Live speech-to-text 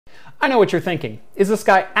I know what you're thinking. Is this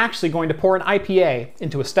guy actually going to pour an IPA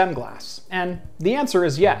into a stem glass? And the answer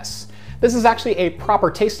is yes. This is actually a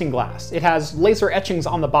proper tasting glass. It has laser etchings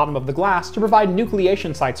on the bottom of the glass to provide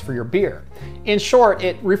nucleation sites for your beer. In short,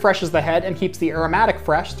 it refreshes the head and keeps the aromatic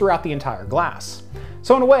fresh throughout the entire glass.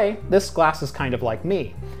 So in a way, this glass is kind of like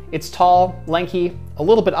me. It's tall, lanky, a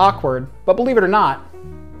little bit awkward, but believe it or not,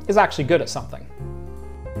 is actually good at something.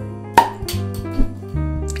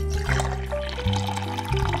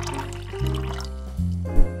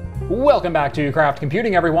 Welcome back to Craft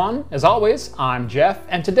Computing, everyone. As always, I'm Jeff,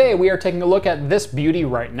 and today we are taking a look at this beauty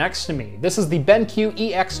right next to me. This is the BenQ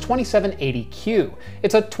EX2780Q.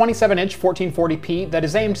 It's a 27-inch 1440p that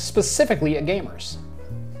is aimed specifically at gamers.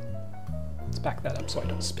 Let's back that up so I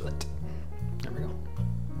don't spill it. There we go.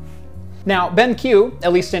 Now, BenQ,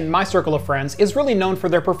 at least in my circle of friends, is really known for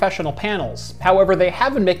their professional panels. However, they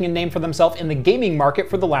have been making a name for themselves in the gaming market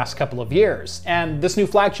for the last couple of years, and this new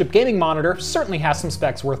flagship gaming monitor certainly has some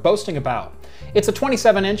specs worth boasting about. It's a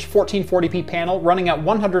 27-inch 1440p panel running at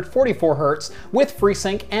 144 Hz with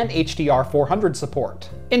FreeSync and HDR400 support.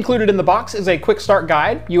 Included in the box is a quick start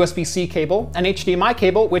guide, USB-C cable, an HDMI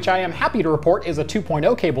cable, which I am happy to report is a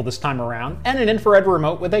 2.0 cable this time around, and an infrared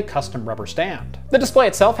remote with a custom rubber stand. The display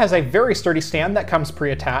itself has a very sturdy stand that comes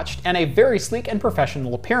pre-attached and a very sleek and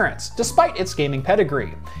professional appearance, despite its gaming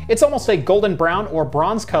pedigree. It's almost a golden brown or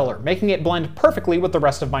bronze color, making it blend perfectly with the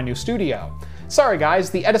rest of my new studio. Sorry guys,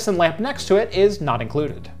 the Edison lamp next to it is not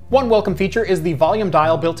included. One welcome feature is the volume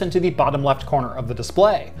dial built into the bottom left corner of the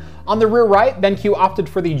display. On the rear right, BenQ opted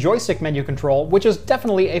for the joystick menu control, which is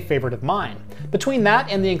definitely a favorite of mine. Between that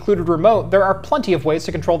and the included remote, there are plenty of ways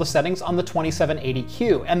to control the settings on the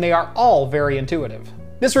 2780Q, and they are all very intuitive.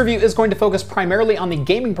 This review is going to focus primarily on the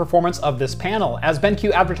gaming performance of this panel, as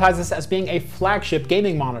BenQ advertises as being a flagship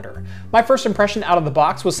gaming monitor. My first impression out of the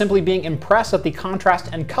box was simply being impressed at the contrast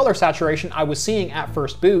and color saturation I was seeing at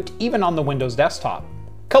first boot, even on the Windows desktop.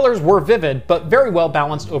 Colors were vivid, but very well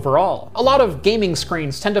balanced overall. A lot of gaming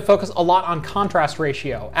screens tend to focus a lot on contrast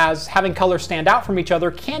ratio, as having colors stand out from each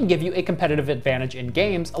other can give you a competitive advantage in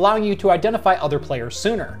games, allowing you to identify other players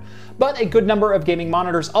sooner. But a good number of gaming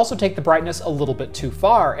monitors also take the brightness a little bit too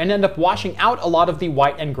far, and end up washing out a lot of the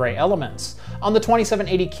white and gray elements. On the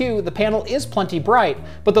 2780Q, the panel is plenty bright,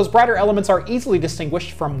 but those brighter elements are easily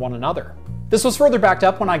distinguished from one another. This was further backed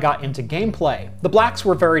up when I got into gameplay. The blacks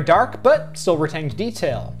were very dark, but still retained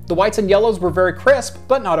detail. The whites and yellows were very crisp,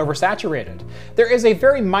 but not oversaturated. There is a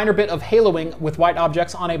very minor bit of haloing with white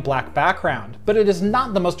objects on a black background, but it is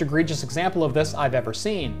not the most egregious example of this I've ever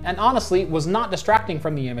seen, and honestly was not distracting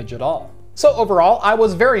from the image at all. So overall, I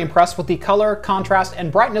was very impressed with the color, contrast,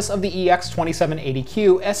 and brightness of the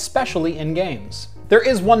EX2780Q, especially in games. There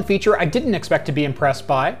is one feature I didn't expect to be impressed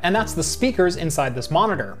by, and that's the speakers inside this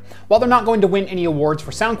monitor. While they're not going to win any awards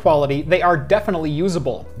for sound quality, they are definitely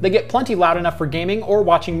usable. They get plenty loud enough for gaming or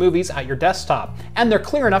watching movies at your desktop, and they're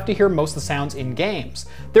clear enough to hear most of the sounds in games.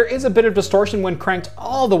 There is a bit of distortion when cranked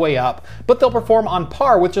all the way up, but they'll perform on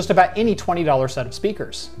par with just about any $20 set of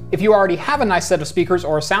speakers. If you already have a nice set of speakers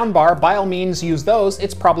or a soundbar, by all means use those,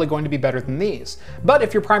 it's probably going to be better than these. But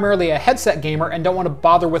if you're primarily a headset gamer and don't want to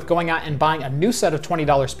bother with going out and buying a new set of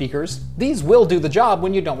 $20 speakers, these will do the job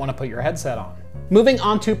when you don't want to put your headset on. Moving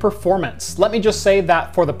on to performance, let me just say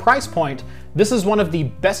that for the price point, this is one of the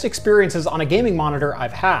best experiences on a gaming monitor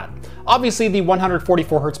I've had. Obviously the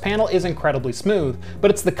 144 Hz panel is incredibly smooth,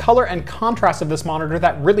 but it's the color and contrast of this monitor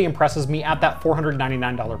that really impresses me at that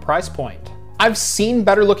 $499 price point. I've seen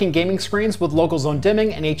better looking gaming screens with local zone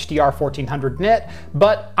dimming and HDR 1400 nit,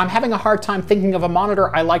 but I'm having a hard time thinking of a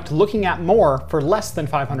monitor I liked looking at more for less than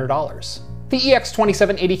 $500. The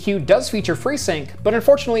EX2780Q does feature FreeSync, but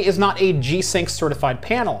unfortunately is not a G-Sync certified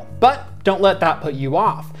panel. But don't let that put you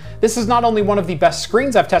off. This is not only one of the best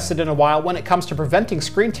screens I've tested in a while when it comes to preventing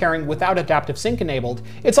screen tearing without adaptive sync enabled,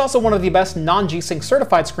 it's also one of the best non-G-Sync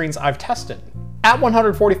certified screens I've tested. At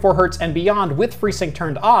 144 Hz and beyond with FreeSync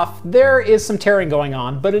turned off, there is some tearing going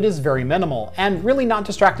on, but it is very minimal, and really not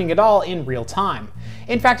distracting at all in real time.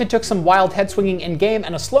 In fact, it took some wild head swinging in-game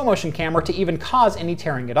and a slow motion camera to even cause any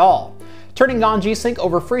tearing at all. Turning non-G-Sync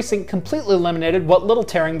over FreeSync completely eliminated what little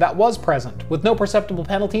tearing that was present, with no perceptible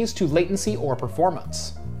penalties to latency or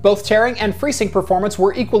performance. Both tearing and FreeSync performance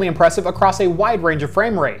were equally impressive across a wide range of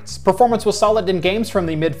frame rates. Performance was solid in games from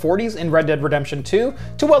the mid-40s in Red Dead Redemption 2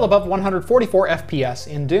 to well above 144 FPS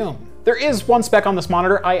in Doom. There is one spec on this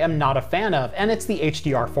monitor I am not a fan of, and it's the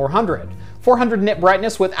HDR400. 400 nit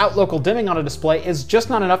brightness without local dimming on a display is just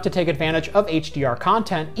not enough to take advantage of HDR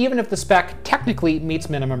content, even if the spec technically meets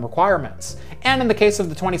minimum requirements. And in the case of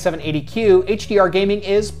the 2780Q, HDR gaming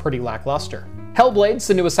is pretty lackluster. Hellblade: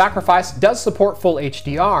 Senua's Sacrifice does support full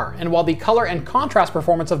HDR, and while the color and contrast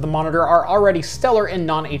performance of the monitor are already stellar in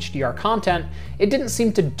non-HDR content, it didn't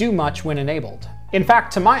seem to do much when enabled. In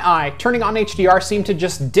fact, to my eye, turning on HDR seemed to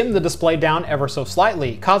just dim the display down ever so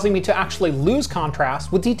slightly, causing me to actually lose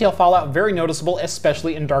contrast, with detail fallout very noticeable,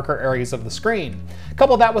 especially in darker areas of the screen.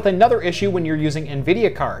 Couple that with another issue when you're using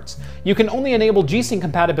NVIDIA cards. You can only enable G-Sync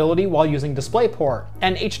compatibility while using DisplayPort,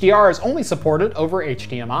 and HDR is only supported over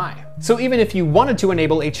HDMI. So even if you wanted to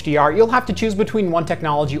enable HDR, you'll have to choose between one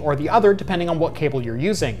technology or the other depending on what cable you're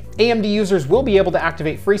using. AMD users will be able to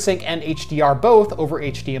activate FreeSync and HDR both over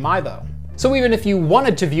HDMI though. So even if you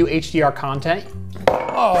wanted to view HDR content,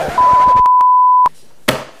 well,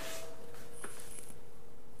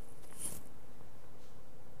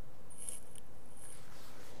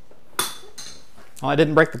 I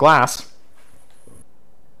didn't break the glass.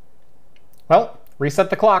 Well, reset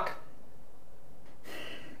the clock.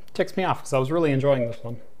 Ticks me off because I was really enjoying this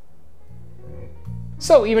one.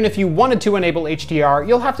 So even if you wanted to enable HDR,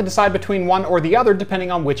 you'll have to decide between one or the other depending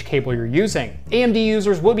on which cable you're using. AMD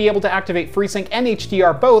users will be able to activate FreeSync and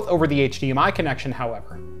HDR both over the HDMI connection,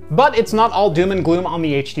 however. But it's not all doom and gloom on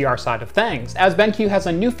the HDR side of things, as BenQ has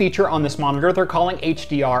a new feature on this monitor they're calling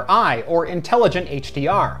HDR-I, or Intelligent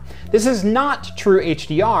HDR. This is not true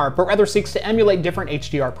HDR, but rather seeks to emulate different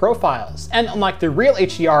HDR profiles, and unlike the real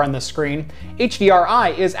HDR on this screen,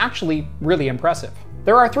 HDR-I is actually really impressive.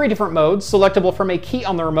 There are 3 different modes, selectable from a key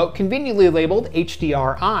on the remote conveniently labeled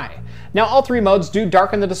HDR-I. Now all 3 modes do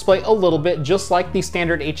darken the display a little bit, just like the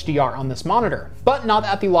standard HDR on this monitor, but not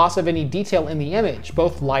at the loss of any detail in the image,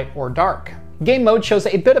 both light or dark. Game mode shows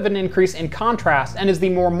a bit of an increase in contrast and is the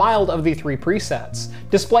more mild of the 3 presets.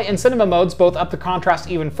 Display and cinema modes both up the contrast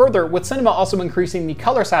even further, with cinema also increasing the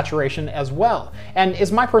color saturation as well, and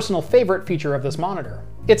is my personal favorite feature of this monitor.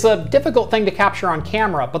 It's a difficult thing to capture on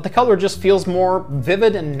camera, but the color just feels more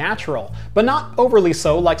vivid and natural, but not overly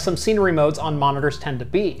so like some scenery modes on monitors tend to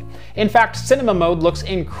be. In fact, cinema mode looks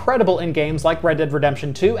incredible in games like Red Dead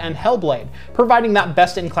Redemption 2 and Hellblade, providing that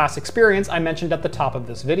best-in-class experience I mentioned at the top of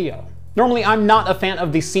this video. Normally, I'm not a fan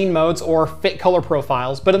of the scene modes or fake color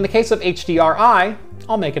profiles, but in the case of HDR-I,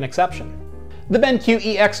 I'll make an exception. The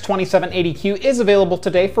BenQ EX2780Q is available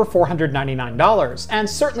today for $499, and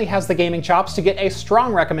certainly has the gaming chops to get a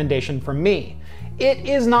strong recommendation from me. It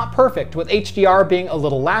is not perfect, with HDR being a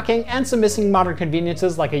little lacking and some missing modern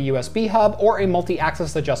conveniences like a USB hub or a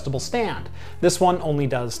multi-axis adjustable stand. This one only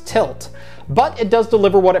does tilt. But it does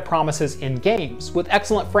deliver what it promises in games, with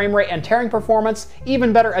excellent frame rate and tearing performance,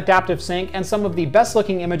 even better adaptive sync, and some of the best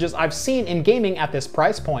looking images I've seen in gaming at this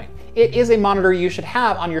price point. It is a monitor you should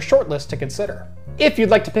have on your shortlist to consider. If you'd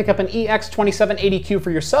like to pick up an EX2780Q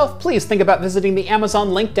for yourself, please think about visiting the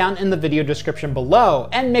Amazon link down in the video description below,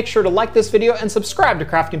 and make sure to like this video and subscribe to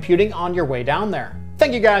Craft Computing on your way down there.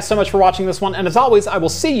 Thank you guys so much for watching this one, and as always, I will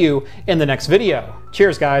see you in the next video.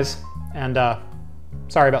 Cheers guys, and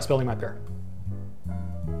sorry about spilling my beer.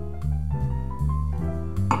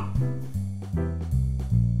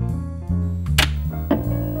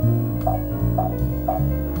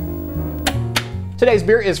 Today's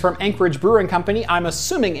beer is from Anchorage Brewing Company, I'm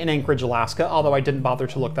assuming in Anchorage, Alaska, although I didn't bother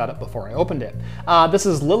to look that up before I opened it. This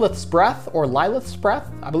is Lilith's Breath, or Lilith's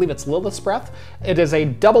Breath? I believe it's Lilith's Breath. It is a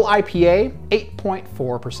double IPA,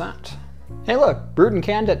 8.4%. Hey look, brewed and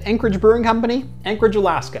canned at Anchorage Brewing Company, Anchorage,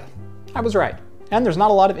 Alaska. I was right. And there's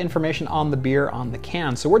not a lot of information on the beer on the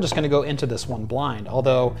can, so we're just gonna go into this one blind,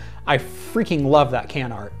 although I freaking love that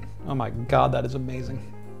can art. Oh my God, that is amazing.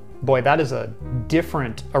 Boy, that is a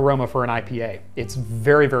different aroma for an IPA. It's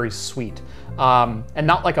very, very sweet. And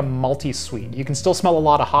not like a malty sweet. You can still smell a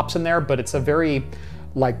lot of hops in there, but it's a very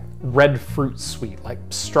like red fruit sweet, like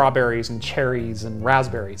strawberries and cherries and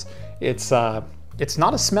raspberries. It's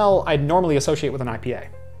not a smell I'd normally associate with an IPA.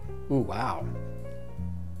 Ooh, wow.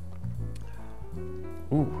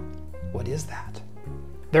 Ooh, what is that?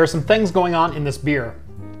 There are some things going on in this beer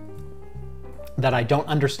that I don't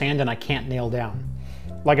understand and I can't nail down.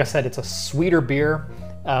 Like I said, it's a sweeter beer,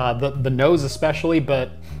 the nose especially,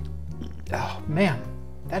 but oh man,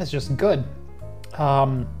 that is just good.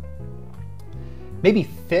 Maybe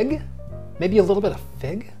fig? Maybe a little bit of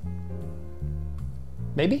fig?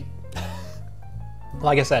 Maybe?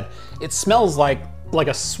 Like I said, it smells like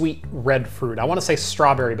a sweet red fruit. I want to say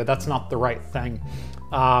strawberry, but that's not the right thing.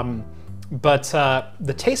 The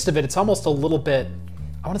taste of it, it's almost a little bit,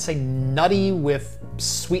 I want to say nutty with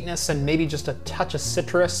sweetness and maybe just a touch of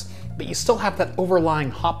citrus, but you still have that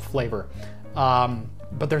overlying hop flavor.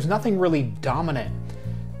 But there's nothing really dominant,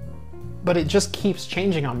 but it just keeps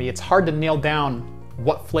changing on me. It's hard to nail down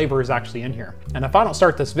what flavor is actually in here. And if I don't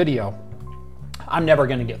start this video, I'm never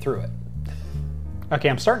gonna get through it. Okay,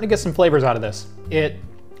 I'm starting to get some flavors out of this.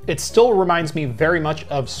 It still reminds me very much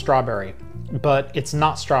of strawberry, but it's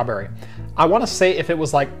not strawberry. I want to say if it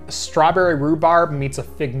was like strawberry rhubarb meets a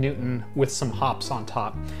fig Newton with some hops on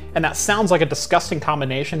top. And that sounds like a disgusting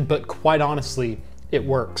combination, but quite honestly, it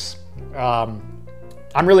works. I'm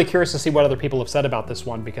really curious to see what other people have said about this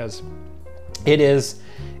one, because it is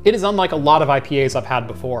unlike a lot of IPAs I've had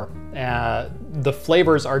before. The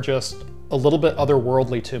flavors are just a little bit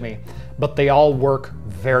otherworldly to me, but they all work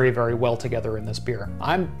very, very well together in this beer.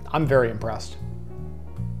 I'm very impressed.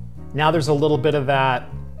 Now there's a little bit of that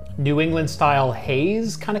New England style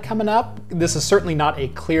haze kind of coming up. This is certainly not a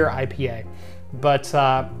clear IPA, but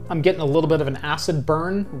I'm getting a little bit of an acid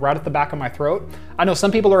burn right at the back of my throat. I know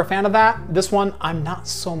some people are a fan of that. This one, I'm not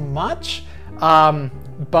so much,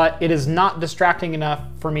 but it is not distracting enough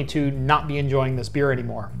for me to not be enjoying this beer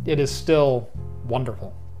anymore. It is still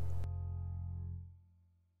wonderful.